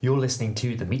You're listening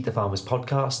to the Meet the Farmers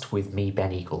podcast with me,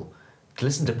 Ben Eagle. To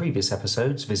listen to previous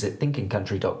episodes, visit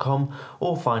thinkingcountry.com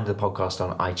or find the podcast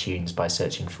on iTunes by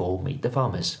searching for Meet the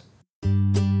Farmers.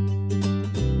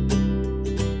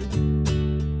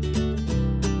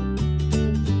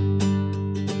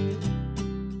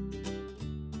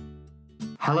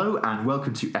 Hello and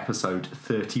welcome to episode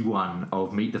 31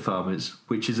 of Meet the Farmers,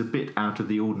 which is a bit out of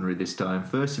the ordinary this time.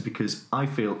 Firstly, because I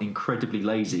feel incredibly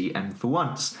lazy, and for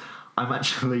once,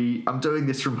 I'm doing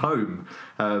this from home.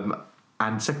 And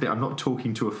secondly, I'm not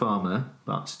talking to a farmer,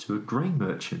 but to a grain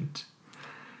merchant.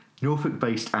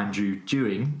 Norfolk-based Andrew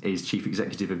Dewing is Chief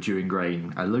Executive of Dewing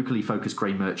Grain, a locally focused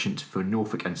grain merchant for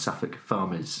Norfolk and Suffolk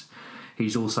farmers.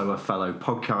 He's also a fellow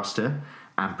podcaster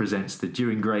and presents the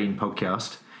Dewing Grain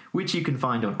podcast, which you can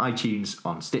find on iTunes,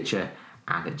 on Stitcher,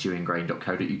 and at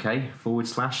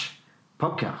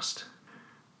dewingrain.co.uk/podcast.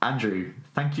 Andrew,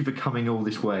 thank you for coming all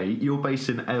this way. You're based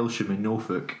in Aylsham in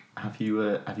Norfolk. Have you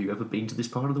ever been to this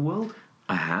part of the world?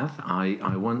 I have.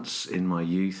 I once in my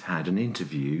youth had an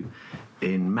interview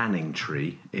in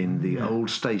Manningtree in the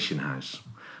old station house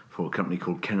for a company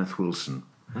called Kenneth Wilson.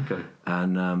 Okay.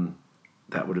 And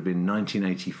that would have been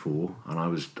 1984, and I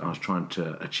was trying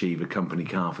to achieve a company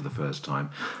car for the first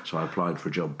time, so I applied for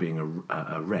a job being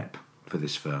a rep for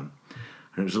this firm.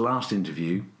 And it was the last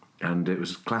interview, and it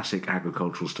was a classic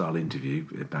agricultural style interview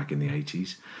back in the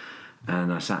 80s.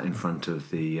 And I sat in front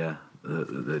of the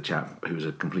chap who was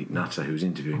a complete nutter who was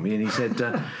interviewing me, and he said,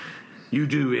 "You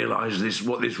do realise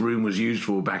what this room was used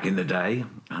for back in the day?"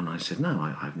 And I said, "No,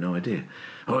 I have no idea."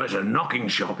 "Oh, it's a knocking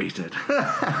shop," he said.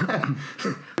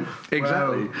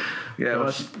 Exactly.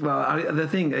 The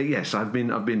thing, yes, I've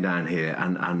been down here,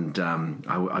 and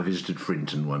I visited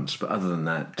Frinton once, but other than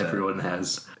that, everyone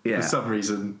has. Yeah. For some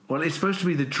reason. Well, it's supposed to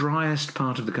be the driest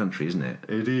part of the country, isn't it?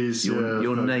 It is.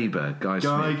 Your neighbour, Guy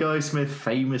Smith. Guy Smith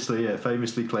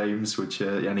famously claims, which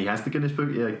and he has the Guinness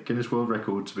World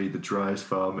Record to be the driest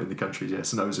farm in the country.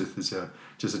 Yes, Knowseth is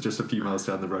just a few miles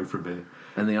down the road from here.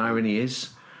 And the irony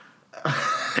is,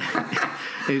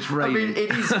 it's raining. I mean, it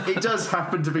is. It does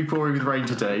happen to be pouring with rain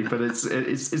today, but it's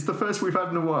the first we've had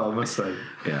in a while, I must say.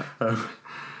 Yeah.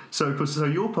 So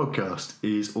your podcast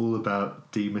is all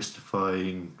about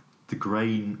demystifying the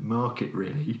grain market,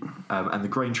 really, and the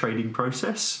grain trading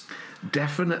process.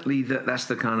 Definitely, that's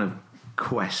the kind of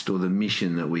quest or the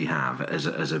mission that we have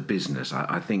as a business.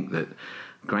 I think that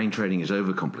grain trading is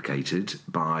overcomplicated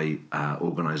by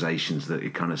organisations that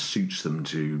it kind of suits them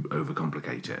to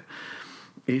overcomplicate it.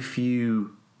 If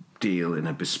you deal in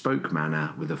a bespoke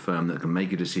manner with a firm that can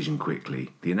make a decision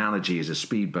quickly, the analogy is a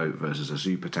speedboat versus a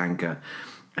supertanker.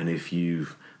 And if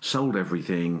you've sold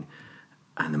everything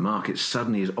and the market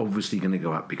suddenly is obviously going to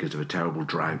go up because of a terrible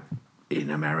drought in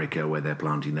America where they're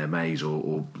planting their maize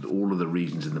or all of the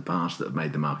reasons in the past that have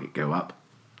made the market go up,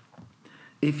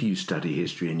 if you study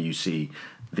history and you see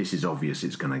this is obvious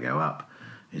it's going to go up,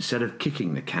 instead of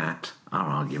kicking the cat, our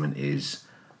argument is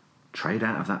trade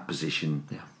out of that position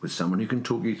with someone who can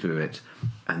talk you through it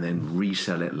and then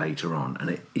resell it later on. And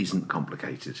it isn't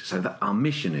complicated. So that our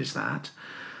mission is that.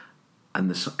 And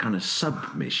the kind of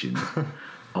submission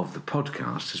of the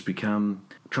podcast has become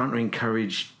trying to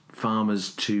encourage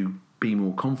farmers to be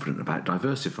more confident about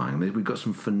diversifying. We've got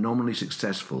some phenomenally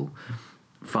successful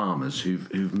farmers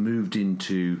who've moved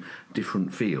into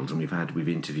different fields, and we've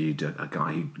interviewed a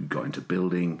guy who got into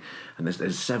building, and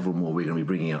there's several more we're going to be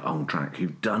bringing on track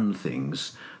who've done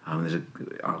things.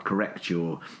 I'll correct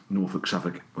your Norfolk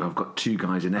Suffolk. Well, I've got two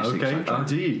guys in Essex. Okay,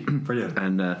 indeed, brilliant.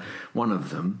 And one of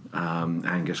them,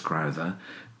 Angus Crowther,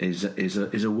 is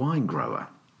a wine grower.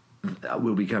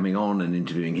 We'll be coming on and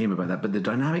interviewing him about that. But the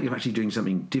dynamic of actually doing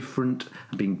something different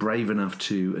and being brave enough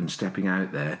to and stepping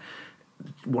out there.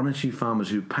 One or two farmers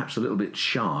who perhaps a little bit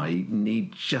shy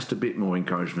need just a bit more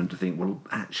encouragement to think, well,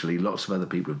 actually, lots of other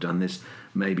people have done this.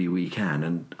 Maybe we can.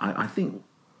 And I think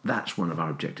that's one of our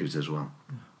objectives as well.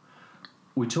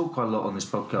 We talk quite a lot on this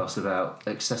podcast about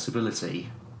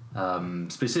accessibility,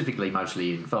 specifically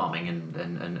mostly in farming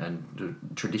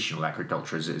and traditional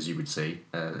agriculture, as you would see,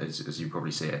 as you probably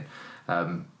see it.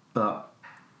 But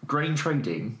grain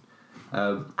trading,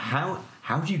 how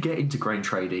do you get into grain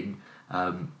trading?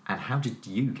 And how did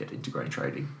you get into grain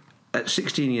trading? At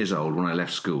 16 years old, when I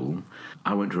left school,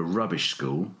 I went to a rubbish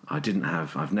school.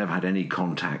 I've never had any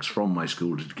contacts from my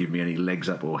school to give me any legs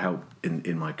up or help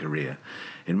in my career.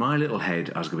 In my little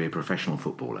head, I was going to be a professional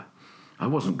footballer. I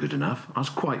wasn't good enough. I was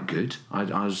quite good. I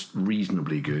was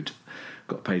reasonably good.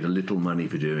 Got paid a little money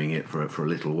for doing it for a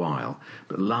little while.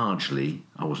 But largely,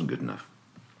 I wasn't good enough.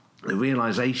 The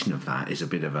realisation of that is a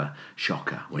bit of a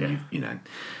shocker when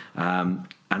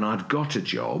and I'd got a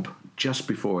job just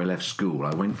before I left school,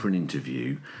 I went for an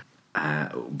interview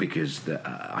because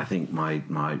I think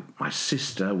my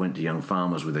sister went to Young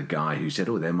Farmers with a guy who said,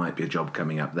 oh, there might be a job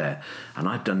coming up there. And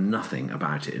I'd done nothing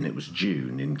about it, and it was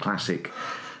June in classic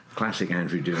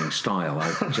Andrew Doing style.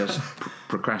 I just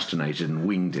procrastinated and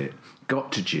winged it.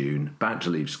 Got to June, about to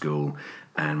leave school,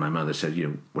 and my mother said,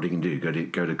 what are you going to do?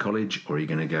 Go to college, or are you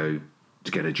going to go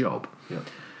to get a job? Yep.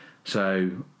 So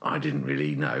I didn't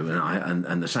really know,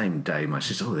 and the same day my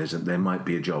sister, there might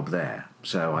be a job there.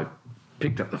 So I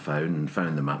picked up the phone and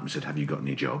phoned them up and said, have you got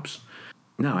any jobs?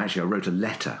 No, actually I wrote a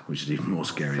letter, which is even more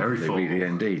scary. Very formal.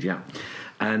 Indeed, yeah.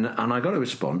 And I got a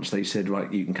response. They said,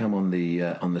 right, you can come on the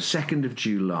 2nd of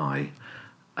July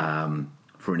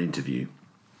for an interview.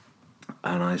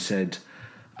 And I said,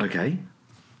 okay.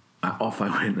 Off I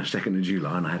went the 2nd of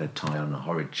July, and I had a tie on, a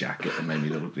horrid jacket that made me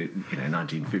look,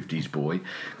 1950s boy,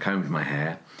 combed my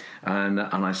hair. And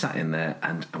I sat in there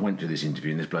and I went to this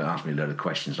interview, and this bloke asked me a load of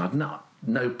questions. And I'd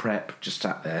no prep, just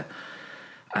sat there.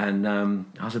 And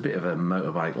I was a bit of a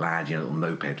motorbike lad, a little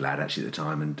moped lad actually at the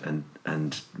time,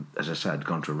 and as I said, I'd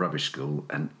gone to a rubbish school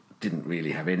and didn't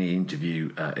really have any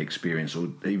interview experience or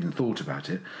even thought about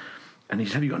it. And he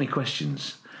said, have you got any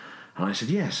questions? And I said,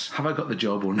 yes. Have I got the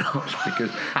job or not?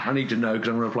 Because I need to know, because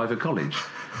I'm going to apply for college.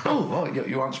 Oh, well,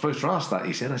 you aren't supposed to ask that,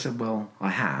 he said. I said, well, I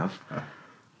have.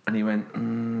 And he went,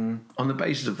 on the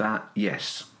basis of that,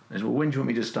 yes. I said, well, when do you want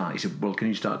me to start? He said, well, can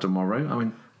you start tomorrow? I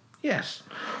went, yes.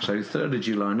 So 3rd of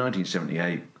July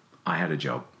 1978, I had a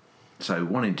job. So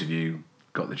one interview,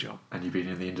 got the job. And you've been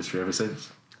in the industry ever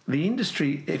since? The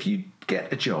industry, if you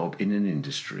get a job in an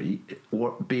industry,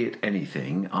 or be it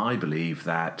anything, I believe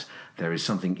that there is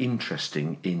something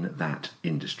interesting in that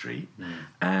industry.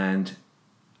 And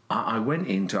I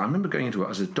remember going into it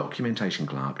as a documentation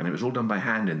clerk, and it was all done by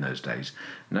hand in those days.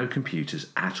 No computers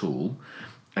at all.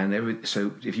 And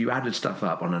so if you added stuff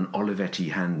up on an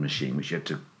Olivetti hand machine, which you had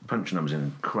to punch numbers in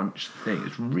and crunch the thing,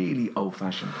 it's really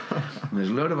old-fashioned. And there's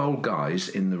a load of old guys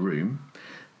in the room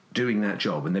doing that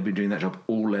job, and they've been doing that job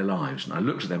all their lives. And I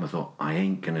looked at them and thought, I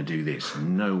ain't going to do this,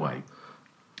 no way.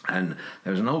 And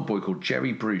there was an old boy called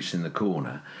Jerry Bruce in the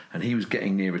corner, and he was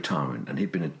getting near retirement, and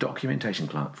he'd been a documentation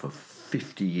clerk for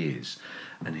 50 years.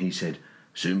 And he said,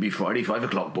 soon be Friday, 5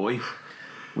 o'clock, boy.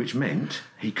 Which meant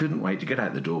he couldn't wait to get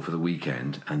out the door for the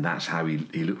weekend, and that's how he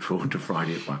looked forward to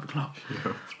Friday at 5 o'clock.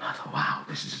 Yeah. I thought, wow,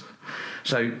 this is...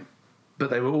 So, but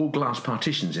they were all glass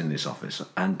partitions in this office,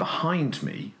 and behind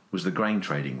me was the grain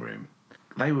trading room.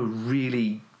 They were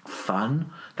really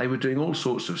fun. They were doing all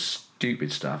sorts of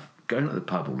stupid stuff, going to the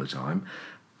pub all the time,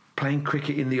 playing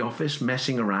cricket in the office,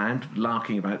 messing around,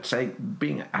 larking about,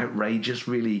 being outrageous,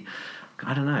 really...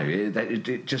 I don't know.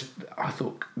 It just... I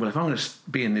thought, well, if I'm going to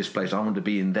be in this place, I want to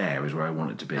be in there is where I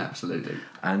wanted to be. Absolutely.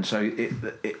 And so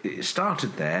it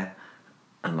started there,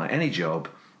 and like any job,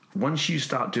 once you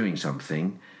start doing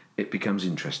something, it becomes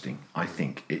interesting. I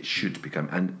think it should become...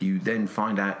 And you then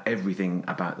find out everything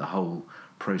about the whole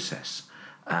process.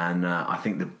 And I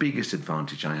think the biggest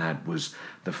advantage I had was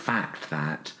the fact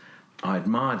that I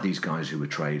admired these guys who were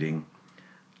trading,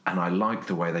 and I liked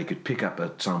the way they could pick up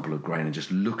a sample of grain and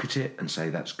just look at it and say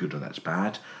that's good or that's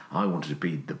bad. I wanted to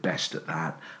be the best at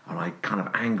that, and I kind of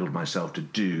angled myself to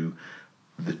do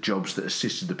the jobs that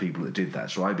assisted the people that did that.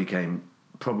 So I became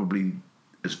probably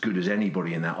as good as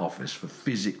anybody in that office for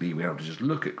physically being able to just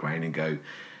look at grain and go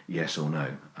yes or no.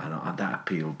 And that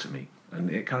appealed to me.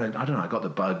 And it kind of, I don't know, I got the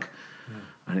bug,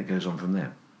 and it goes on from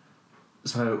there.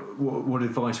 So what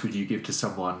advice would you give to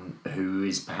someone who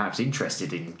is perhaps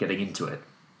interested in getting into it?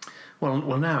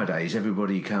 Well, nowadays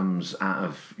everybody comes out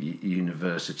of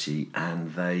university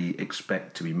and they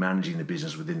expect to be managing the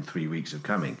business within 3 weeks of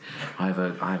coming. I have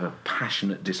a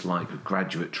passionate dislike of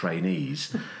graduate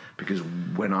trainees, because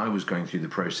when I was going through the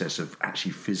process of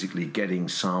actually physically getting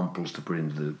samples to put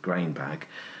into the grain bag,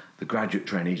 the graduate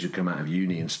trainees would come out of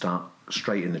uni and start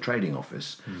straight in the trading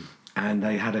office. And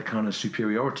they had a kind of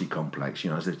superiority complex,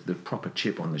 as the proper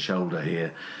chip on the shoulder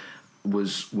here.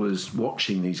 Was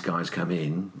watching these guys come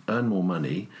in, earn more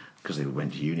money, because they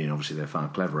went to uni and obviously they're far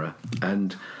cleverer,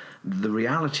 and the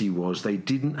reality was they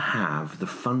didn't have the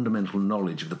fundamental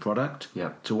knowledge of the product.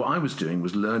 So what I was doing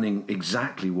was learning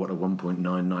exactly what a 1.9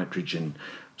 nitrogen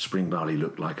spring barley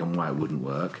looked like and why it wouldn't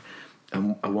work,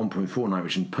 and a 1.4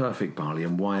 nitrogen perfect barley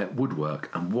and why it would work,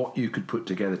 and what you could put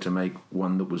together to make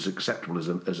one that was acceptable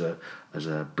as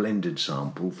a blended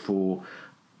sample for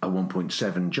a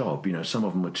 1.7 job. Some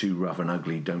of them are too rough and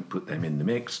ugly, don't put them in the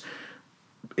mix.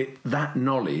 That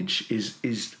knowledge is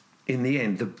in the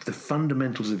end the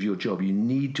fundamentals of your job. You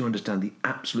need to understand the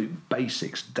absolute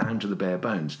basics down to the bare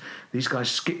bones. These guys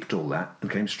skipped all that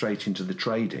and came straight into the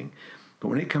trading, But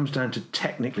when it comes down to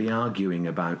technically arguing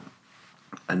about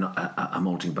a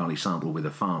malting barley sample with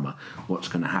a farmer, what's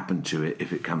going to happen to it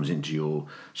if it comes into your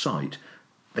site,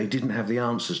 they didn't have the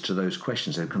answers to those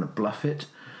questions. They'd kind of bluff it,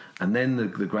 and then the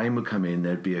grain would come in,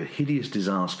 there'd be a hideous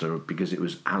disaster because it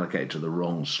was allocated to the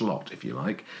wrong slot, if you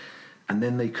like, and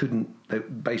then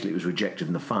basically it was rejected,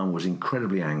 and the farmer was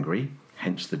incredibly angry,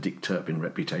 hence the Dick Turpin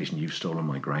reputation, you've stolen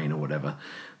my grain or whatever.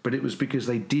 But it was because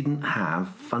they didn't have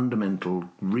fundamental,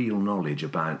 real knowledge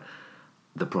about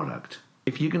the product.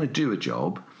 If you're going to do a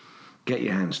job, get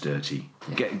your hands dirty.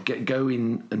 Go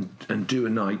in and do a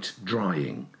night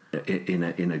drying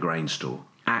in a grain store.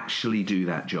 Actually do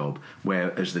that job.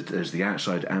 Where as the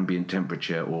outside ambient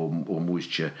temperature or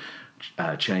moisture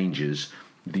changes,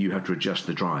 you have to adjust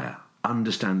the dryer.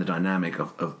 Understand the dynamic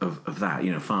of that.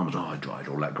 You know, farmers, I dried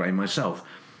all that grain myself.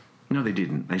 No, they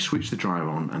didn't. They switched the dryer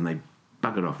on and they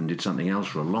buggered off and did something else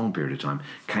for a long period of time,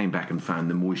 came back and found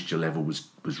the moisture level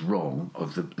was wrong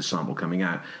of the sample coming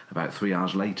out about 3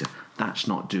 hours later. That's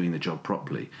not doing the job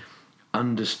properly.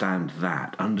 Understand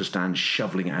that. Understand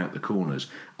shoveling out the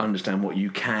corners. Understand what you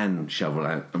can shovel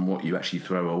out and what you actually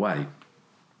throw away.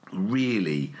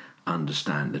 Really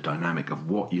understand the dynamic of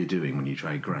what you're doing when you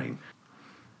trade grain.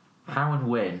 How and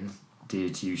when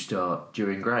did you start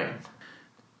dewing grain?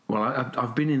 Well,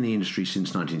 I've been in the industry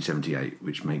since 1978,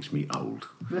 which makes me old,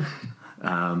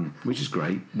 which is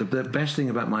great. The best thing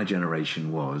about my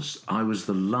generation was I was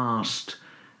the last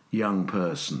young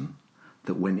person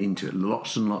that went into it.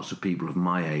 Lots and lots of people of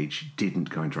my age didn't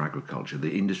go into agriculture.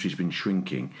 The industry's been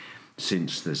shrinking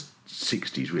since the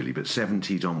 60s, really, but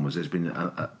 70s onwards, there's been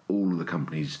all of the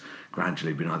companies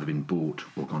gradually have either been bought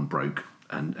or gone broke,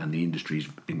 and the industry's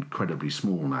incredibly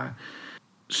small now.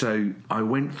 So I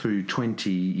went through 20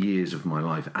 years of my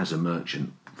life as a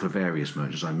merchant for various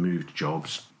merchants. I moved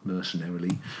jobs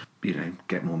mercenarily,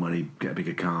 get more money, get a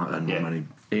bigger car, earn more money.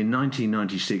 In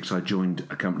 1996, I joined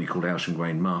a company called Aylsham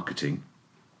Grain Marketing,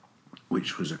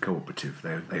 which was a cooperative.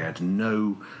 They had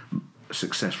no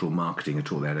successful marketing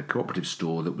at all. They had a cooperative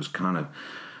store that was kind of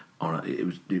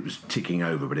it was ticking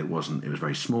over, but it wasn't. It was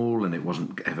very small, and it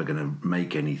wasn't ever going to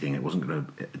make anything. It wasn't going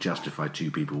to justify two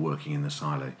people working in the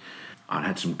silo. I'd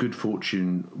had some good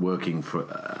fortune working for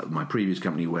my previous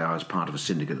company, where I was part of a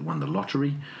syndicate that won the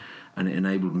lottery, and it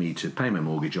enabled me to pay my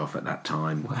mortgage off at that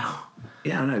time. Wow.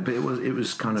 Yeah, I know, but it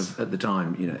was kind of at the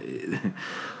time.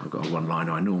 I've got a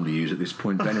one-liner I normally use at this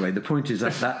point. But anyway, the point is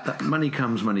that money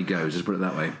comes, money goes. Let's put it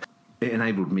that way. It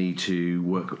enabled me to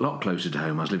work a lot closer to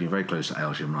home. I was living very close to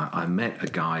Aylsham. I met a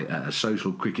guy at a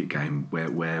social cricket game where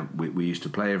we used to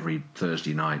play every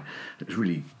Thursday night. It was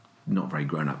really not very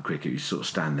grown-up cricket. You sort of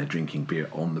stand there drinking beer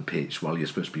on the pitch while you're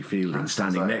supposed to be fielding,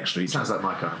 standing next to each other. Sounds like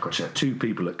my kind of cricket. Two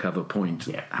people at cover point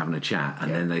having a chat,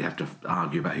 and then they have to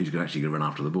argue about who's actually going to run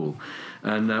after the ball.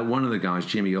 And one of the guys,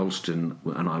 Jimmy Alston,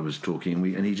 and I was talking,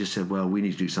 and he just said, well, we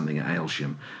need to do something at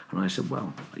Aylsham. And I said,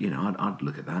 well, I'd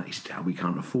look at that. He said, we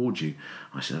can't afford you.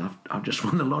 I said, I've just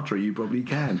won the lottery, you probably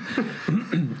can.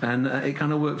 And it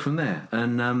kind of worked from there.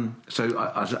 And so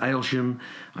I was at Aylsham.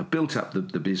 I built up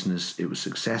the business. It was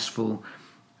successful.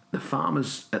 The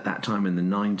farmers at that time in the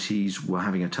 90s were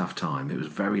having a tough time. It was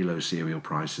very low cereal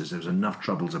prices. There was enough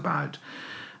troubles about.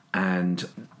 And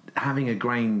having a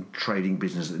grain trading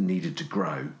business that needed to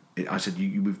grow, I said,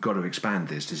 we've got to expand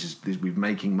this. We're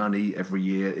making money every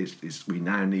year. We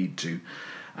now need to.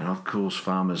 And of course,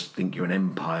 farmers think you're an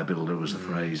empire builder, was the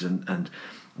phrase. And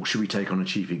well, should we take on a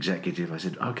chief executive? I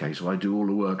said, okay, so I do all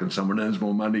the work and someone earns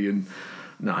more money. And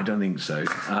no, I don't think so.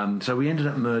 So we ended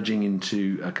up merging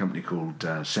into a company called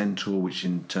Centaur, which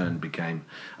in turn became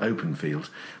Openfield.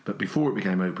 But before it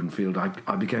became Openfield,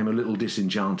 I became a little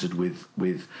disenchanted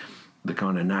with the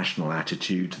kind of national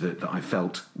attitude that I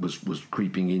felt was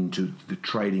creeping into the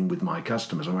trading with my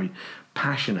customers. I'm very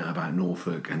passionate about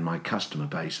Norfolk and my customer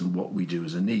base and what we do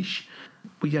as a niche.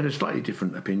 We had a slightly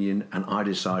different opinion, and I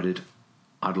decided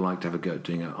I'd like to have a go at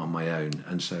doing it on my own.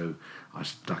 And so I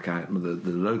stuck out.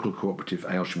 The local cooperative,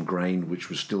 Aylsham Grain, which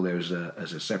was still there as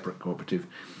a separate cooperative,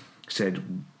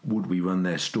 said, would we run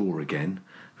their store again,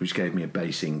 which gave me a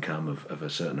base income of a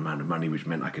certain amount of money, which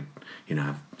meant I could,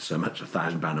 have so much,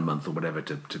 £1,000 a month or whatever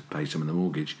to pay some of the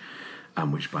mortgage,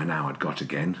 which by now I'd got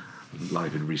again.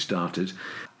 Life had restarted.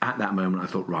 At that moment, I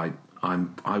thought, right,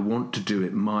 I want to do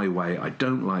it my way. I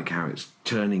don't like how it's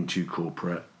turning too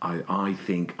corporate. I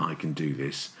think I can do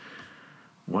this.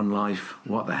 One life,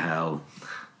 what the hell,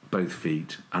 both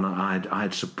feet. And I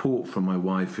had support from my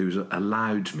wife, who's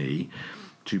allowed me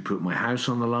to put my house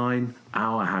on the line,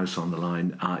 our house on the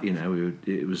line.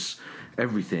 It was,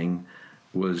 everything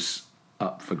was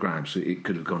up for grabs. It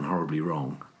could have gone horribly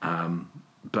wrong.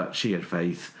 But she had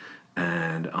faith,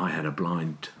 and I had a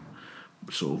blind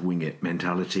sort of wing it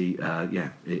mentality.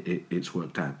 It's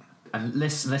worked out.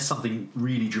 Unless something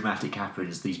really dramatic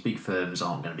happens, these big firms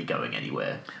aren't going to be going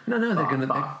anywhere. No, they're going to.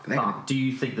 But do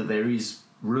you think that there is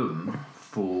room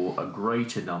for a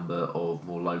greater number of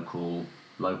more local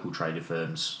trader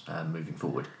firms moving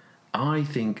forward? I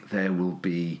think there will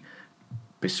be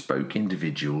bespoke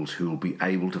individuals who will be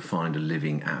able to find a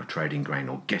living out of trading grain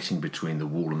or getting between the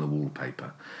wall and the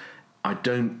wallpaper. I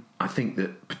think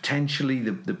that potentially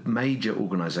the major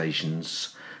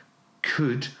organisations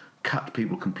could cut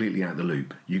people completely out of the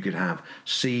loop. You could have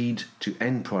seed to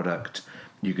end product.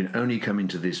 You can only come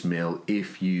into this mill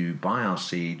if you buy our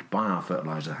seed, buy our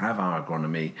fertiliser, have our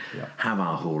agronomy, have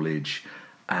our haulage,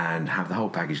 and have the whole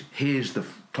package. Here's the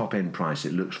top end price.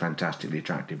 It looks fantastically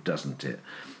attractive, doesn't it?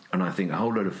 And I think a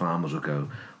whole load of farmers will go,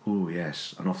 oh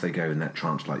yes, and off they go in that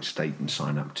trance-like state and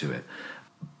sign up to it.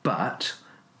 But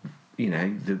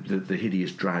the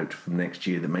hideous drought from next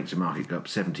year that makes the market go up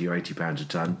 70 or 80 pounds a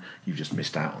tonne, you've just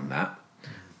missed out on that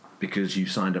because you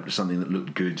signed up to something that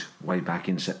looked good way back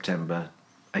in September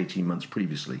 18 months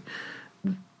previously.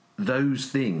 Those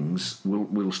things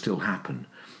will still happen,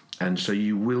 and so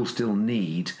you will still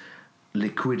need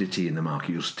liquidity in the market.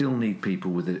 You'll still need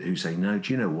people who say, no,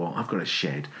 do you know what, I've got a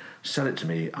shed, sell it to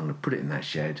me, I'm going to put it in that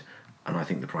shed and I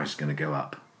think the price is going to go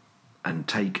up, and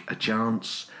take a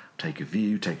chance, take a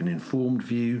view, take an informed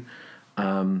view.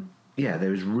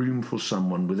 There is room for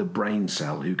someone with a brain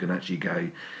cell who can actually go,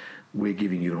 we're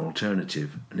giving you an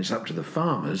alternative. And it's up to the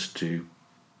farmers to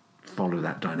follow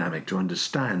that dynamic, to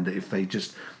understand that if they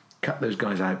just cut those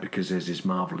guys out because there's this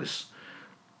marvellous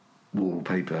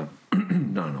wallpaper,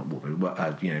 not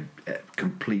wallpaper,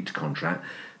 complete contract,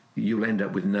 you'll end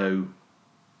up with no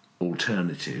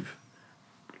alternative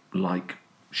like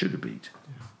sugar beet.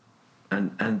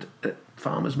 And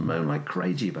farmers moan like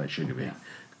crazy about sugar beet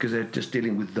because they're just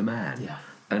dealing with the man. Yeah.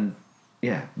 And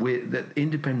that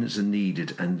independence are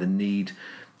needed, and the need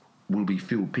will be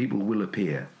filled. People will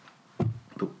appear.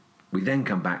 But we then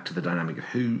come back to the dynamic of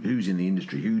who's in the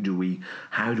industry.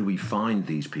 How do we find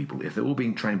these people? If they're all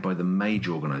being trained by the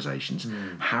major organisations,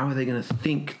 how are they going to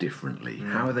think differently?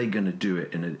 How are they going to do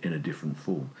it in a different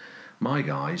form? My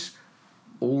guys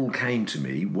all came to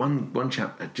me. One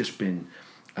chap had just been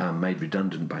made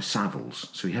redundant by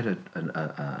Savills, so he had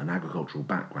an agricultural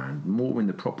background, more in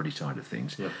the property side of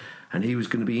things, and he was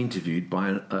going to be interviewed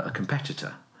by a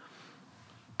competitor,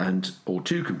 or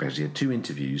two competitors. He had two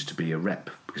interviews to be a rep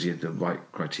because he had the right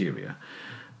criteria.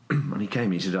 And he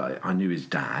came, he said, I knew his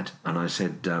dad, and I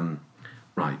said,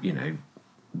 right,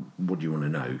 what do you want to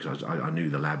know? Because I knew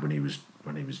the lad when he was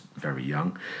very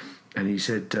young. And he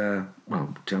said,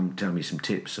 well, tell me some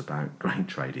tips about grain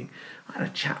trading. I had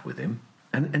a chat with him.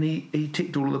 And he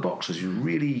ticked all of the boxes. He was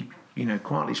really,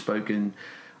 quietly spoken,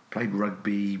 played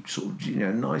rugby, sort of,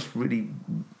 nice, really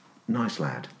nice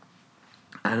lad.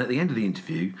 And at the end of the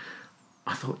interview,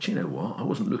 I thought, you know what? I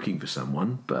wasn't looking for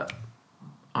someone, but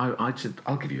I said,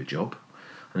 I'll give you a job.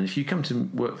 And if you come to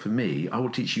work for me, I will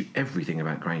teach you everything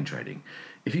about grain trading.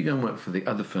 If you go and work for the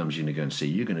other firms you're going to go and see,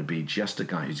 you're going to be just a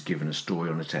guy who's given a story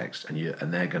on a text, and you're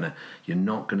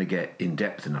not going to get in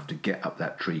depth enough to get up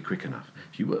that tree quick enough.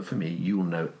 If you work for me, you will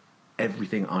know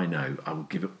everything I know. I will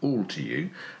give it all to you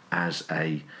as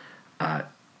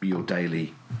your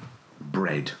daily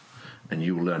bread, and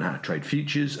you will learn how to trade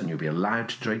futures, and you'll be allowed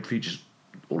to trade futures.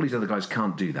 All these other guys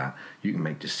can't do that. You can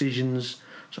make decisions.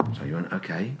 So you went,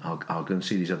 okay, I'll go and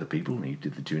see these other people. And he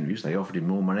did the two interviews. They offered him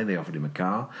more money. They offered him a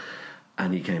car.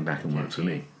 And he came back and worked for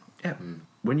me. Yeah.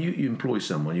 When you employ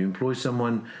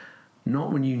someone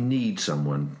not when you need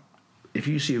someone. If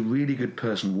you see a really good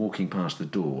person walking past the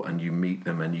door and you meet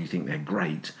them and you think they're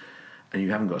great and you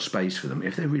haven't got space for them,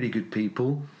 if they're really good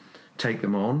people, take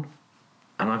them on.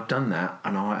 And I've done that,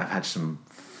 and I've had some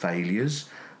failures,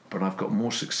 but I've got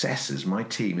more successes. My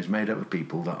team is made up of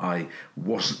people that I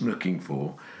wasn't looking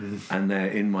for, and they're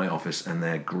in my office and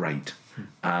they're great.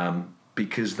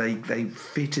 Because they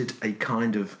fitted a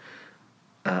kind of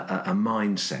a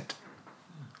mindset.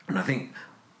 And I think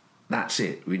that's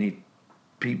it. We need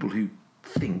people who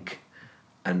think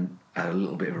and a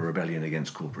little bit of a rebellion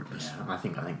against corporateness. Yeah, and I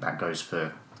think that goes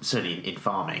for, certainly in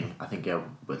farming. I think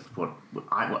with what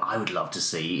I would love to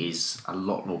see is a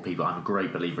lot more people. I'm a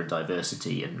great believer in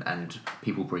diversity and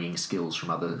people bringing skills from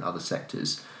other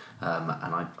sectors.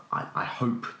 And I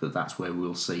hope that's where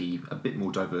we'll see a bit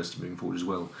more diversity moving forward as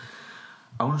well.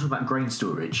 I want to talk about grain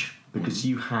storage, because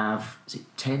you have, is it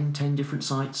 10 different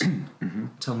sites? Mm-hmm.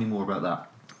 Tell me more about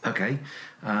that. Okay.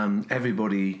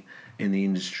 Everybody in the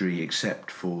industry,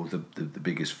 except for the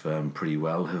biggest firm, pretty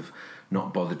well, have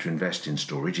not bothered to invest in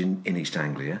storage in East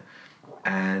Anglia.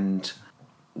 And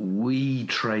we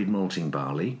trade malting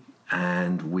barley,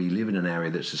 and we live in an area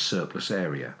that's a surplus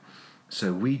area.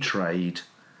 So we trade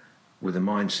with a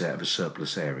mindset of a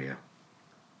surplus area.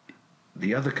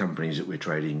 The other companies that we're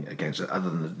trading against, other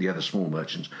than the other small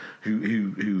merchants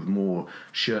who've more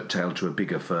shirt-tailed to a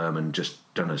bigger firm and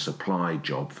just done a supply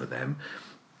job for them,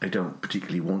 they don't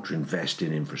particularly want to invest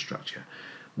in infrastructure.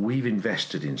 We've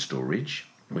invested in storage.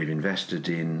 We've invested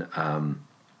in...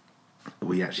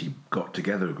 we actually got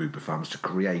together a group of farmers to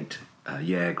create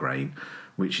Yare Grain,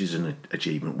 which is an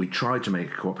achievement. We tried to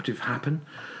make a cooperative happen,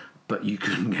 but you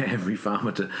couldn't get every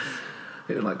farmer to...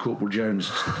 It was like Corporal Jones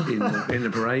in the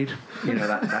parade,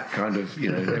 that kind of,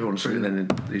 everyone's sitting there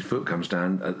and his foot comes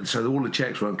down. So all the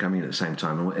checks weren't coming in at the same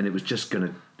time, and it was just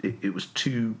it was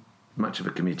too much of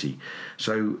a committee.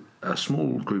 So a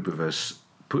small group of us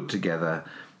put together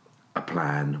a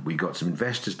plan. We got some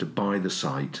investors to buy the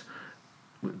site,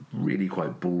 really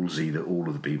quite ballsy that all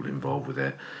of the people involved with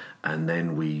it, and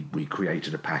then we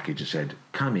created a package that said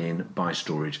come in, buy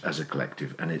storage as a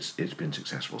collective, and it's been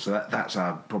successful. So that's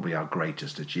probably our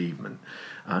greatest achievement,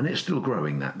 and it's still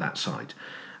growing that site.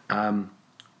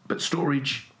 But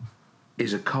storage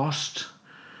is a cost,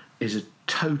 is a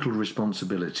total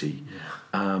responsibility.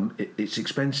 It's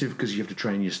expensive because you have to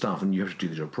train your staff and you have to do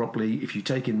the job properly. If you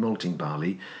take in malting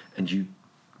barley and you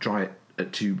dry it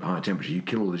at too high a temperature, you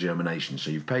kill all the germination. So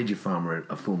you've paid your farmer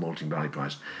a full malting barley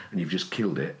price and you've just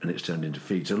killed it and it's turned into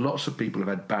feed. So lots of people have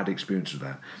had bad experience with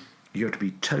that. You have to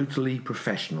be totally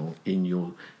professional in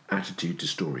your attitude to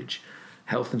storage,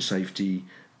 health and safety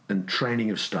and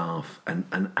training of staff,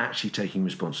 and actually taking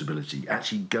responsibility,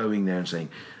 actually going there and saying,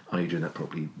 are you doing that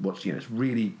properly? It's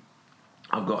really,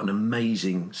 I've got an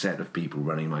amazing set of people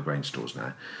running my grain stores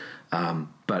now,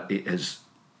 but it has,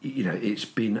 it's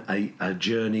been a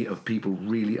journey of people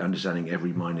really understanding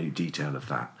every minute detail of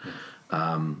that.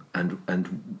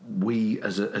 And we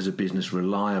as a business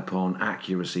rely upon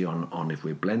accuracy on if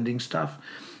we're blending stuff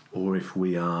or if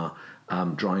we are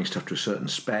drying stuff to a certain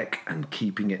spec and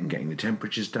keeping it and getting the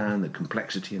temperatures down. The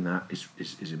complexity in that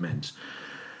is immense.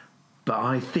 But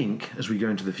I think as we go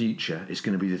into the future, it's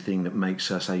going to be the thing that makes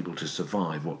us able to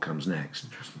survive what comes next.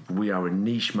 We are a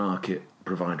niche market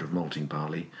provider of malting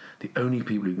barley. The only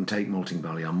people who can take malting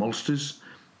barley are maltsters,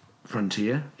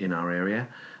 Frontier in our area,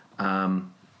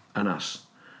 and us.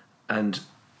 And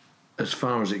as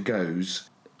far as it goes,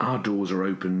 our doors are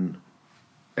open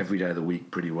every day of the week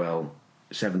pretty well,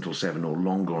 7 till 7 or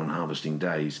longer on harvesting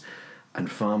days. And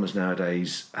farmers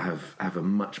nowadays have a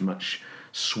much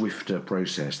swifter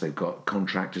process. They've got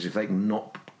contractors. If they can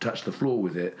not touch the floor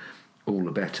with it, all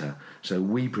the better. So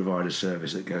we provide a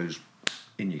service that goes,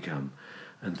 in you come.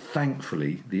 And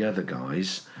thankfully, the other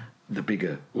guys, the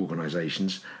bigger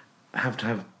organisations, have to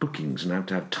have bookings and have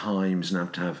to have times and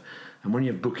have to have... And when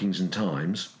you have bookings and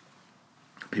times,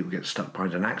 people get stuck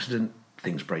behind an accident,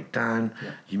 things break down,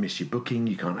 you miss your booking,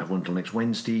 you can't have one till next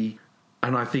Wednesday.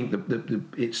 And I think that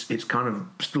it's kind of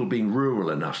still being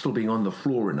rural enough, still being on the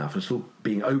floor enough, and still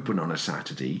being open on a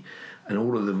Saturday, and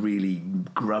all of the really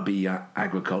grubby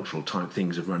agricultural type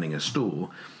things of running a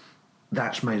store,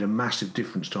 that's made a massive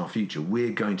difference to our future.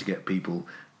 We're going to get people,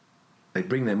 they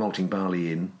bring their malting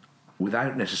barley in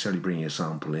without necessarily bringing a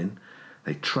sample in.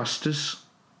 They trust us,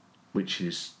 which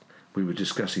is, we were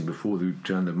discussing before we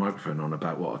turned the microphone on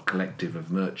about what a collective of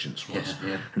merchants was.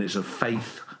 Yeah. And it's a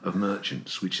faith of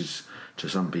merchants, which is to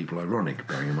some people ironic,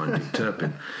 bearing in mind Dick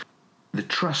Turpin. The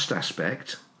trust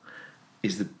aspect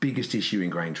is the biggest issue in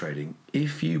grain trading.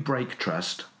 If you break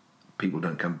trust, people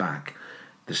don't come back.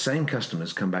 The same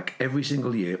customers come back every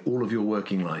single year, all of your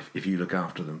working life, if you look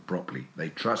after them properly. They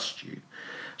trust you.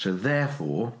 So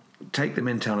therefore, take the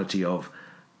mentality of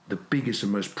the biggest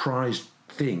and most prized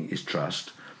thing is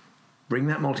trust. Bring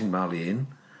that malting barley in,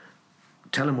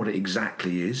 tell them what it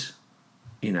exactly is,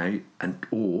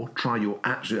 or try your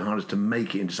absolute hardest to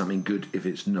make it into something good if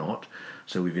it's not.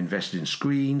 So we've invested in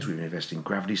screens, we've invested in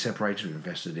gravity separators, we've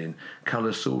invested in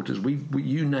colour sorters,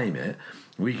 you name it,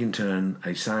 we can turn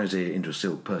a sow's ear into a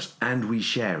silk purse, and we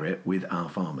share it with our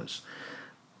farmers.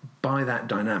 By that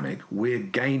dynamic, we're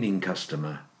gaining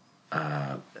customer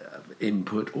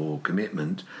input or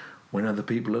commitment when other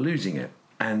people are losing it.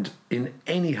 And in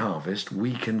any harvest,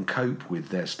 we can cope with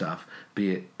their stuff,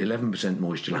 be it 11%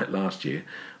 moisture like last year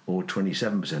or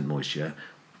 27% moisture.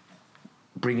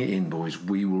 Bring it in, boys.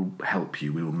 We will help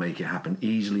you. We will make it happen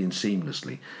easily and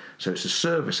seamlessly. So it's a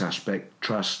service aspect,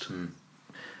 trust,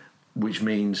 which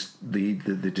means the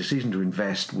decision to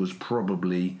invest was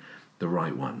probably the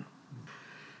right one.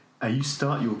 You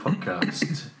start your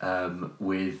podcast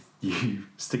with you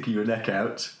sticking your neck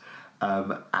out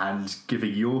and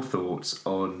giving your thoughts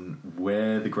on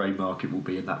where the grain market will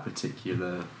be in that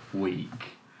particular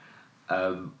week,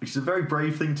 which is a very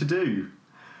brave thing to do.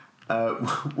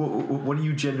 What are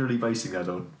you generally basing that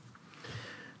on?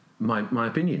 My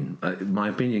opinion. My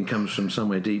opinion comes from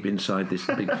somewhere deep inside this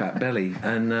big fat belly.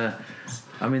 And,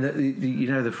 I mean, you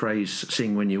know the phrase,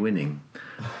 sing when you're winning.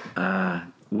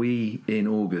 We, in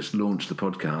August, launched the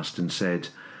podcast and said,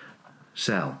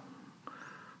 sell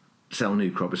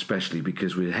new crop, especially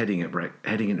because we're heading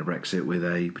into Brexit with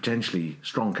a potentially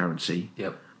strong currency,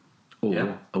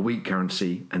 or a weak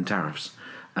currency and tariffs.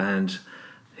 And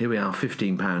here we are,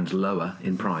 £15 lower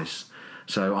in price.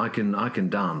 So I can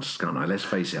dance, can't I? Let's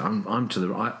face it. I'm to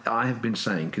the. I have been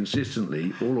saying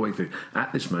consistently all the way through.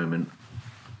 At this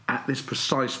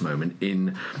precise moment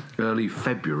in early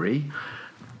February,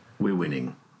 we're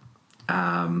winning.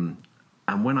 And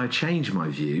when I change my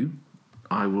view,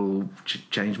 I will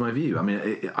change my view. I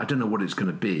mean, I don't know what it's going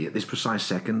to be at this precise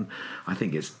second. I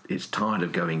think it's tired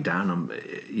of going down.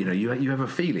 You have a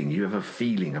feeling. You have a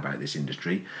feeling about this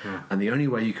industry, and the only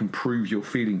way you can prove your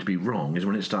feeling to be wrong is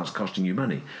when it starts costing you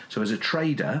money. So as a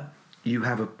trader, you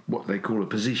have what they call a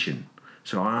position.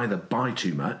 So I either buy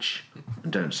too much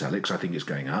and don't sell it because I think it's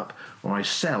going up, or I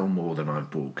sell more than I've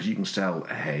bought because you can sell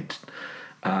ahead,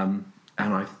 and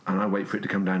I wait for it to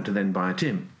come down to then buy a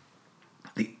tin.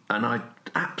 And I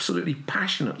absolutely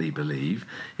passionately believe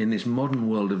in this modern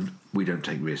world of we don't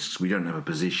take risks, we don't have a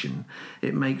position.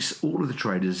 It makes all of the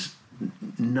traders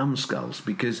numbskulls,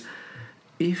 because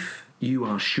if you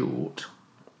are short,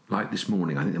 like this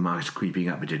morning, I think the market's creeping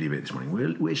up a little bit this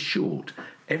morning. We're short.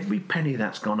 Every penny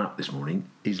that's gone up this morning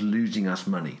is losing us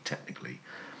money, technically.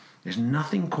 There's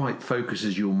nothing quite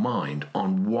focuses your mind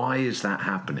on why is that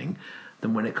happening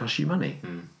than when it costs you money.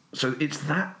 So it's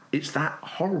that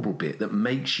horrible bit that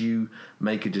makes you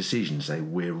make a decision, say,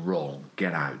 we're wrong,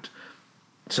 get out.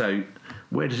 So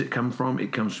where does it come from?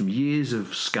 It comes from years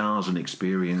of scars and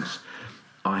experience.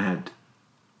 I had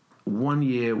 1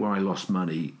 year where I lost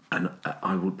money, and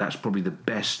that's probably the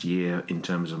best year in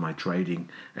terms of my trading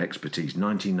expertise.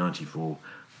 1994,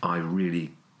 I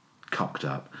really cocked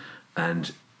up,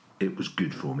 and it was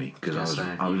good for me because you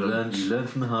learn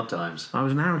from the hard times. I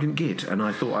was an arrogant git, and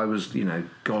I thought I was,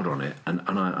 God on it, and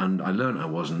I learned I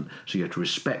wasn't. So you have to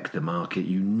respect the market.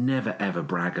 You never ever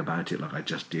brag about it like I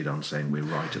just did on saying we're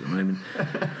right at the moment.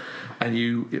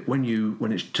 And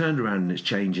when it's turned around and it's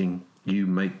changing,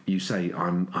 you say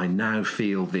I now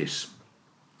feel this.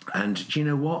 And do you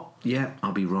know what? Yeah,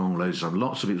 I'll be wrong loads of times.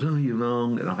 Lots of people say, you're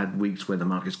wrong. And I've had weeks where the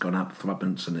market's gone up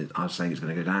threepence and I was saying it's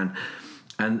going to go down.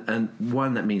 And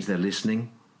one, that means they're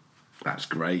listening. That's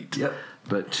great. Yep.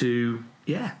 But two,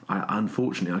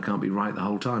 unfortunately, I can't be right the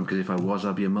whole time, because if I was,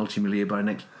 I'd be a multimillionaire by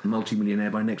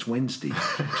next Wednesday.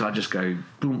 So I just go,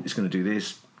 boom, it's going to do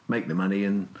this, make the money,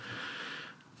 and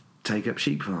take up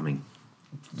sheep farming.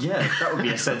 Yeah, that would be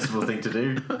a sensible thing to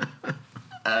do.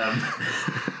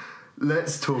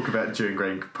 Let's talk the Enduring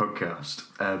Grain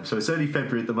podcast. So it's early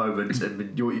February at the moment,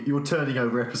 and you're turning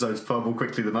over episodes far more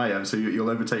quickly than I am, so you'll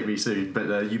overtake me soon.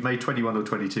 But you've made 21 or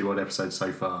 22 odd episodes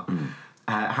so far.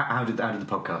 How did the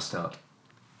podcast start?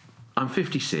 I'm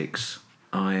 56.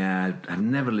 I have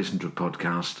never listened to a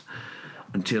podcast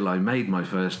until I made my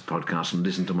first podcast and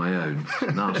listened to my own.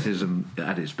 Narcissism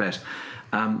at its best.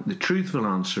 The truthful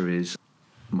answer is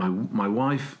my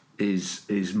wife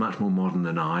is much more modern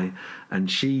than I, and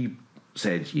she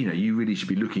said, you really should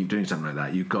be looking at doing something like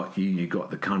that. You've got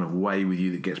the kind of way with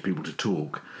you that gets people to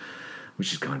talk,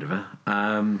 which is kind of her.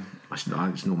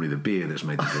 It's normally the beer that's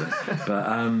made them do that. But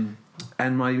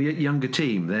and my younger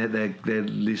team, they're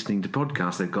listening to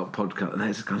podcasts. They've got podcasts, and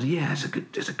it's kind of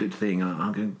it's a good thing.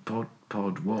 I'm going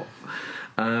pod what.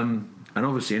 And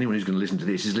obviously, anyone who's going to listen to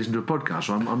this is listening to a podcast.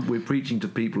 So we're preaching to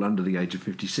people under the age of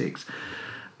 56.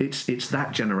 It's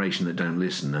that generation that don't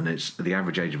listen, and it's the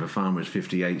average age of a farmer is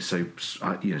 58. So,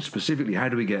 specifically, how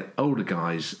do we get older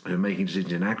guys who are making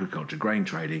decisions in agriculture, grain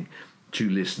trading, to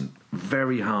listen?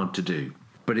 Very hard to do.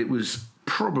 But it was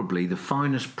probably the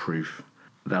finest proof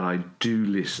that I do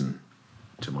listen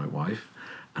to my wife,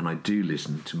 and I do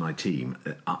listen to my team.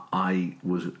 I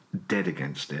was dead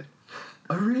against it.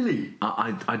 Oh, really?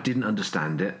 I didn't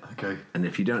understand it. Okay. And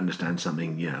if you don't understand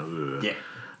something, Yeah.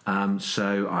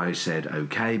 So I said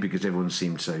okay, because everyone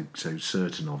seemed so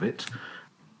certain of it.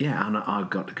 Yeah, and I've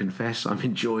got to confess, I'm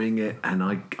enjoying it, and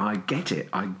I get it.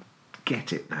 I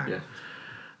get it now. Yeah.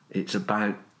 It's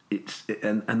about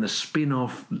and the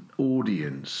spin-off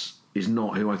audience is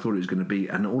not who I thought it was going to be,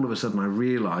 and all of a sudden I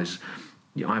realise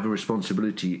I have a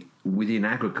responsibility within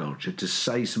agriculture to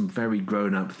say some very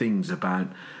grown-up things about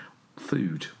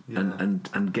food Yeah.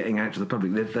 and getting out to the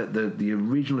public. The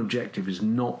original objective is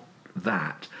not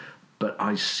that, but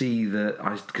I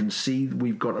can see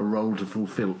we've got a role to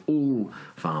fulfil. All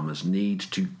farmers need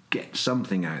to get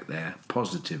something out there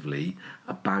positively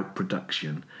about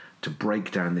production to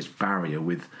break down this barrier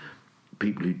with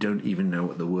people who don't even know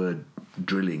what the word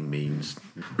drilling means.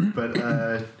 But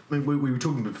we were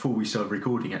talking before we started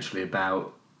recording actually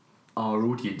about our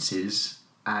audiences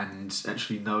and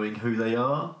actually knowing who they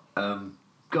are.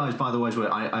 Guys, by the way, as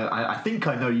well, I think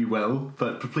I know you well,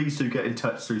 but please do get in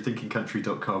touch through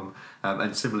thinkingcountry.com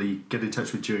and similarly get in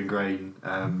touch with Dewing Grain,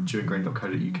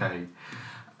 dewinggrain.co.uk.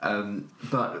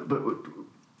 But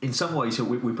in some ways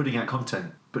we're putting out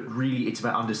content, but really it's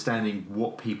about understanding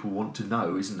what people want to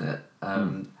know, isn't it?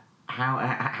 How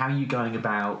are you going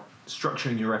about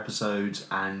structuring your episodes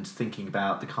and thinking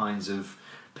about the kinds of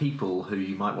people who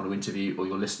you might want to interview or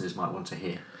your listeners might want to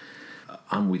hear?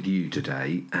 I'm with you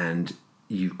today, and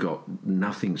you've got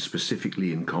nothing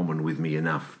specifically in common with me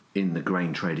enough in the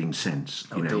grain trading sense.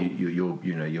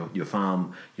 Your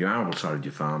farm, your arable side of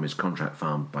your farm is contract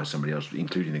farmed by somebody else,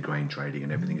 including the grain trading,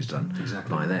 and everything is done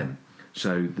by them.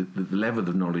 So the level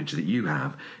of knowledge that you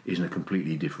have is in a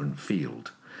completely different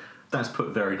field. That's put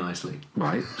very nicely.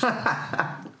 Right.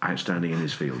 Outstanding in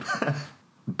this field.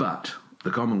 But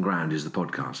the common ground is the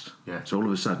podcast. Yeah. So all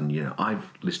of a sudden,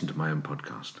 I've listened to my own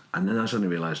podcast, and then I suddenly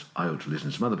realised I ought to listen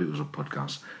to some other people's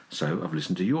podcasts. So I've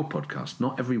listened to your podcast,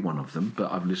 not every one of them, but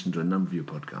I've listened to a number of your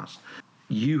podcasts.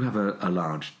 You have a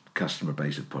large customer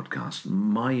base of podcasts.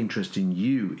 My interest in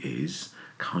you is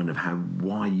kind of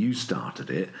why you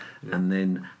started it, and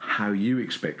then how you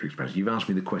expect to express it. You've asked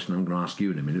me the question I'm going to ask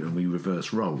you in a minute, and we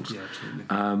reverse roles. Yeah,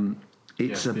 absolutely.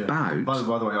 It's about. By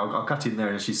the way, I'll cut in there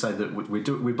and actually say that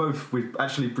we're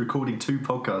actually recording two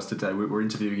podcasts today. We're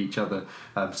interviewing each other,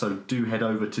 so do head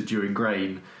over to Dewing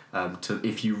Grain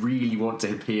if you really want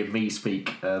to hear me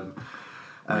speak.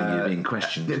 You're being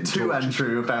questioned to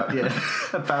Andrew about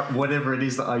about whatever it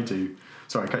is that I do.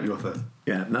 Sorry, I cut you off there.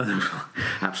 Yeah, no,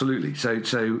 absolutely. So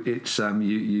it's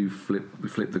you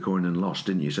flipped the coin and lost,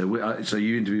 didn't you? So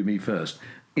you interviewed me first.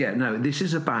 Yeah, no, this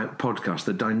is about podcast,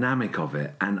 the dynamic of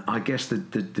it, and I guess the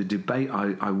debate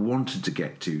I wanted to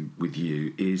get to with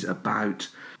you is about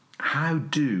how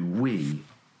do we,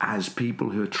 as people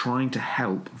who are trying to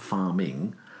help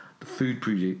farming, the food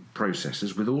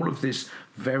processors, with all of this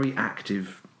very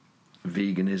active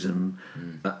veganism,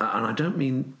 and I don't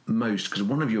mean most, because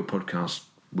one of your podcasts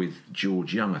with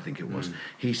George Young, I think it was,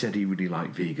 he said he really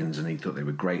liked vegans and he thought they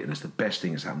were great and it's the best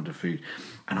thing that's happened to food.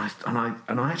 And I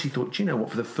actually thought, do you know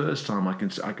what? For the first time, I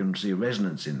can see a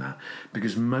resonance in that,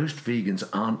 because most vegans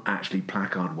aren't actually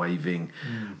placard waving,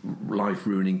 life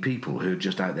ruining people who are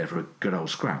just out there for a good old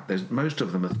scrap. Most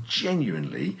of them are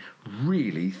genuinely,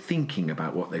 really thinking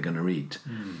about what they're going to eat.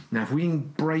 Now, if we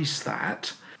embrace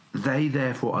that, they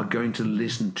therefore are going to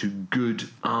listen to good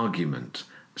argument.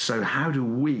 So how do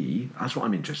we, that's what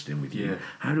I'm interested in with you,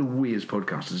 how do we as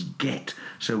podcasters get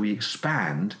so we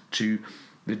expand to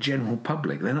the general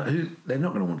public? They're not going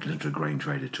to want to listen to a grain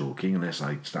trader talking unless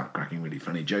I start cracking really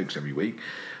funny jokes every week.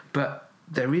 But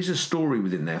there is a story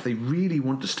within there. If they really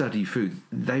want to study food,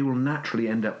 they will naturally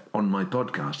end up on my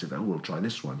podcast. If they, we'll try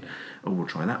this one, or we'll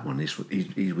try that one. He's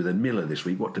with a miller this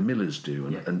week. What do millers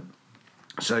do? And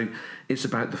so it's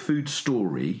about the food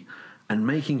story and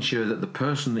making sure that the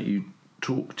person that you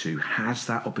talk to has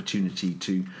that opportunity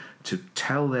to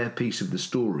tell their piece of the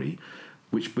story,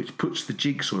 which puts the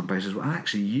jigsaw in place as well.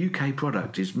 Actually, UK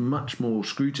product is much more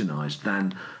scrutinised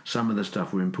than some of the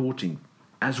stuff we're importing.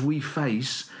 As we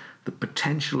face the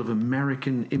potential of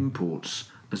American imports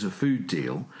as a food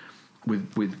deal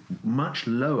with much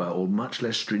lower or much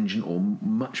less stringent or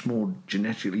much more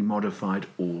genetically modified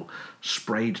or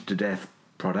sprayed to death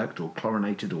product or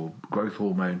chlorinated or growth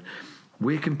hormone,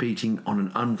 we're competing on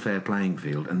an unfair playing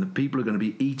field, and the people are going to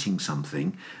be eating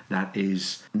something that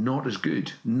is not as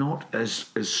good, not as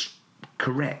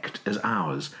correct as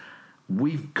ours.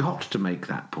 We've got to make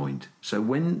that point. So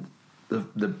when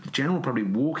the general public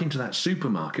walk into that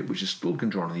supermarket, which is still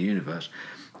controlling the universe,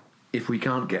 if we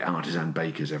can't get artisan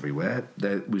bakers everywhere,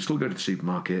 we still go to the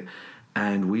supermarket,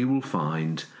 and we will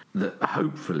find that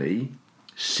hopefully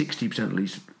 60% at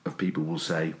least of people will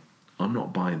say, I'm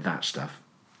not buying that stuff,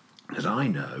 because I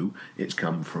know it's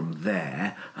come from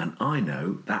there, and I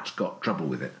know that's got trouble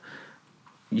with it.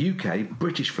 UK,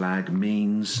 British flag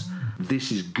means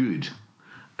this is good,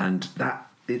 and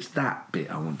it's that bit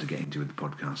I want to get into with the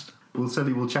podcast. Well,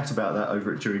 certainly we'll chat about that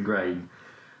over at Dewing Grain.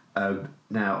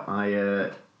 Now,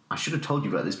 I should have told you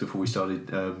about this before we started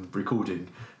recording,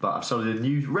 but I've started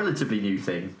a relatively new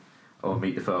thing on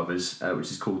Meet the Farmers,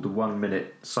 which is called the 1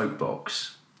 Minute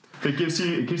Soapbox. It gives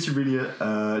you really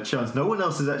a chance. No one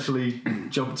else has actually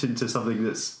jumped into something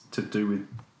that's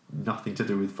nothing to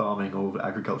do with farming or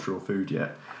agriculture or food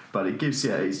yet. But it gives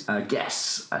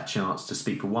guests a chance to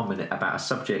speak for 1 minute about a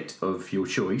subject of your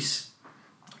choice.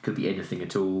 It could be anything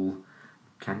at all.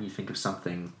 Can you think of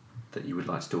something that you would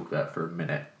like to talk about for a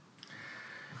minute?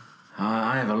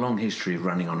 I have a long history of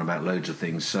running on about loads of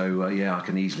things, so I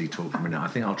can easily talk for a minute. I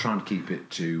think I'll try and keep it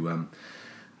to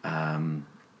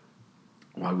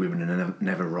why women are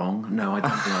never wrong. No, I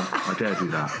don't think I dare do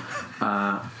that.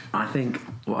 I think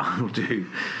what I will do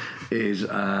is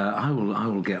I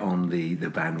will get on the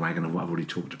bandwagon of what I've already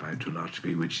talked about to a large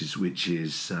degree, which is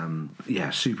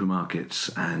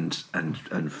supermarkets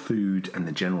and food and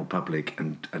the general public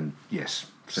and yes.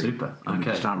 So super. I'm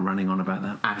going to start running on about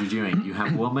that. Andrew Dewing, you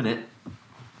have 1 minute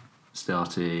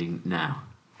starting now.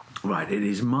 Right, it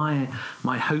is my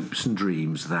hopes and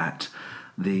dreams that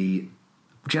the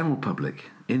general public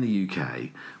in the UK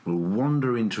will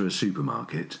wander into a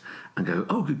supermarket and go,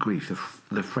 oh, good grief,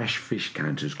 the fresh fish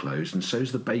counter's closed, and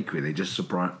so's the bakery. They just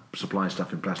supply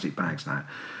stuff in plastic bags now.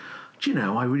 Do you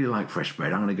know, I really like fresh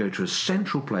bread. I'm going to go to a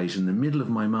central place in the middle of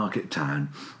my market town,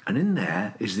 and in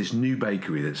there is this new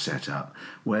bakery that's set up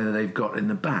where they've got in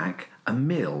the back a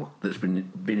mill that's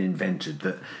been invented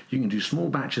that you can do small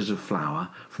batches of flour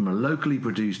from a locally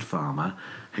produced farmer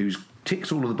who's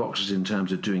ticks all of the boxes in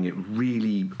terms of doing it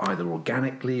really either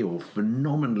organically or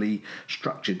phenomenally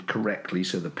structured correctly,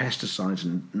 so the pesticides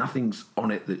and nothing's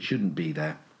on it that shouldn't be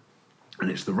there. And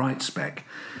it's the right spec,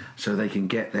 so they can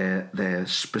get their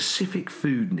specific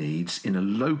food needs in a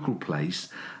local place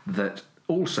that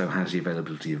also has the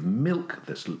availability of milk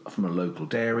that's from a local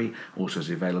dairy, also has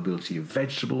the availability of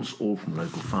vegetables, all from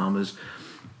local farmers.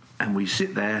 And we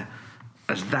sit there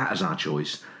as our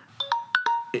choice,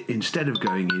 instead of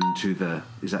going into the...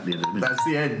 Is that the end of the minute? That's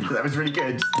the end. That was really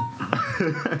good.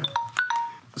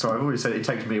 So I've already said it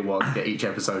takes me a while to get each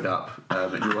episode up,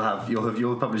 and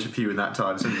you'll publish a few in that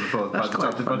time. So by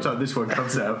the time this one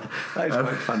comes out, that is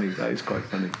quite funny. That is quite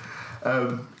funny.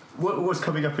 What's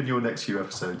coming up in your next few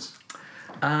episodes?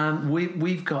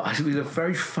 We've got a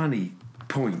very funny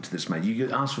point that's made. You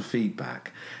get asked for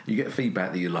feedback. You get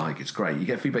feedback that you like. It's great. You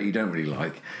get feedback you don't really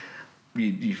like.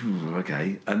 You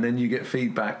okay, and then you get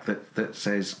feedback that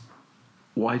says,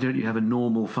 why don't you have a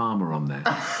normal farmer on there?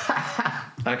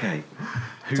 Okay.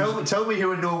 Tell me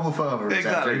who a normal farmer is.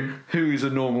 Exactly. Who is a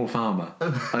normal farmer?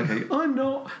 Okay, I'm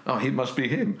not. Oh, he must be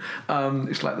him.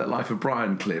 It's like that Life of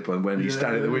Brian clip when he's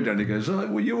standing at the window and he goes, oh,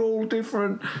 well, you're all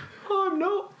different. I'm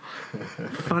not.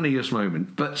 Funniest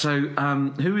moment. But so,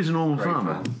 who is a normal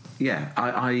farmer? Fun. Yeah,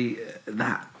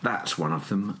 that's one of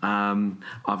them.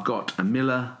 I've got a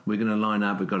miller. We're going to line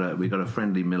up. We've got a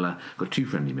friendly miller. Got two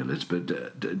friendly millers,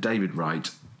 but David Wright.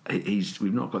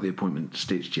 We've not got the appointment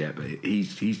stitched yet, but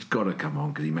he's got to come on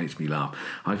because he makes me laugh.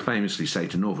 I famously say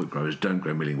to Norfolk growers, "Don't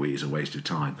grow milling wheat; it's a waste of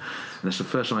time." And that's the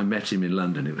first time I met him in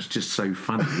London. It was just so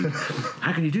funny.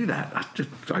 How can you do that?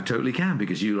 I totally can,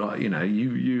 because you're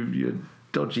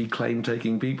dodgy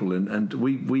claim-taking people, and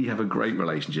we have a great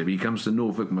relationship. He comes to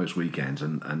Norfolk most weekends,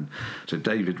 and so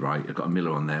David Wright, I've got a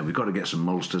miller on there. We've got to get some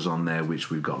maltsters on there, which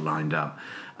we've got lined up,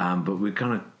 but we're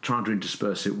kind of trying to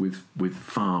intersperse it with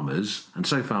farmers, and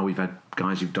so far we've had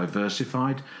guys who've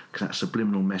diversified, because that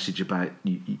subliminal message about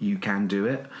you can do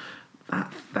it,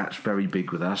 that's very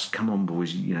big with us. Come on,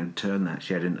 boys, turn that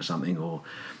shed into something, or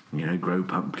grow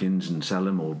pumpkins and sell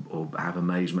them, or have a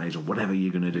maze or whatever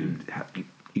you're going to do.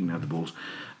 You can have the balls.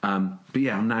 But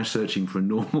yeah, I'm now searching for a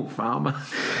normal farmer.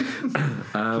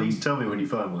 Please tell me when you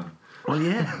find one. Well,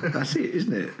 yeah, that's it,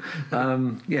 isn't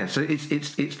it? So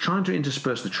it's trying to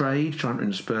intersperse the trade, trying to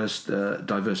intersperse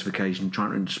diversification,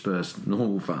 trying to intersperse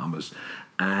normal farmers,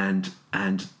 and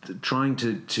trying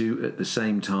to at the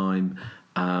same time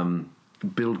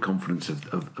build confidence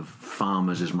of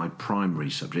farmers as my primary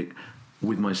subject,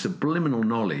 with my subliminal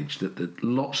knowledge that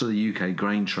lots of the UK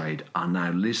grain trade are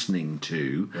now listening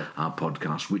to our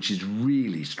podcast, which is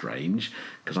really strange,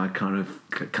 because I kind of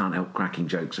can't help cracking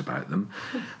jokes about them.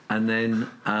 And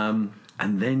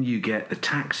then you get the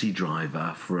taxi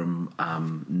driver from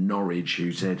Norwich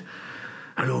who said,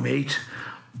 "Hello, mate.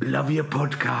 Love your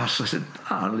podcast." I said,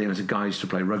 there was a guy who used to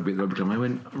play rugby at the rugby club. I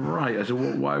went, right. I said,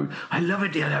 well, why? I love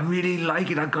it, dear. I really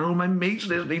like it. I've got all my mates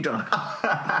listening to it.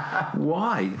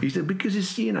 Why? He said, because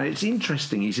it's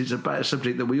interesting. He said, it's about a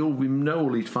subject that we know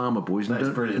all these farmer boys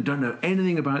and don't know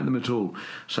anything about them at all.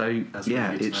 So,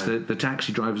 it's the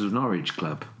Taxi Drivers of Norwich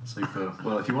Club. Super.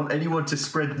 Well, if you want anyone to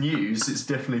spread news, it's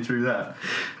definitely through that.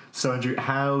 So, Andrew,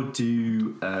 how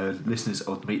do listeners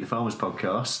of the Meet the Farmers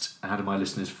podcast, how do my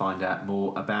listeners find out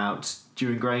more about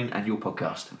Dewing Grain and your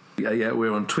podcast? Yeah,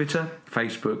 we're on Twitter,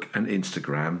 Facebook, and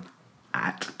Instagram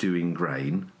at Dewing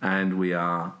Grain, and we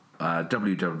are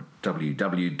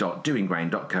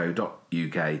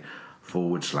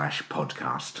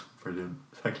www.dewingrain.co.uk/podcast. Brilliant.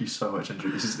 Thank you so much,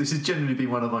 Andrew. This has genuinely been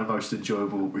one of my most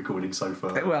enjoyable recordings so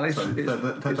far. Well,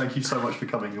 thank you so much for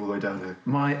coming all the way down here.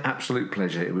 My absolute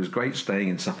pleasure. It was great staying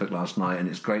in Suffolk last night, and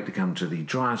it's great to come to the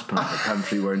driest part of the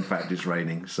country where, in fact, it's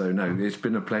raining. So, no, it's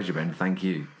been a pleasure, Ben. Thank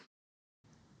you.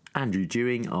 Andrew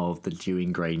Dewing of the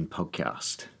Dewing Grain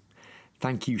podcast.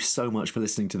 Thank you so much for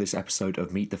listening to this episode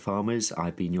of Meet the Farmers.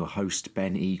 I've been your host,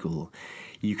 Ben Eagle.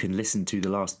 You can listen to the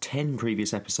last 10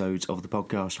 previous episodes of the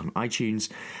podcast on iTunes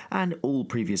and all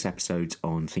previous episodes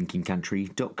on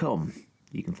thinkingcountry.com.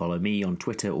 You can follow me on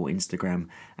Twitter or Instagram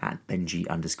at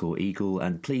Benji_Eagle,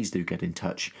 and please do get in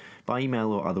touch by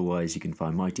email or otherwise. You can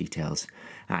find my details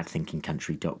at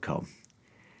thinkingcountry.com.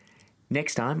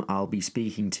 Next time, I'll be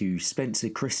speaking to Spencer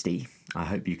Christie. I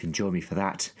hope you can join me for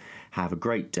that. Have a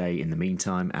great day in the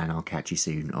meantime, and I'll catch you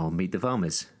soon on Meet the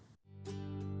Farmers.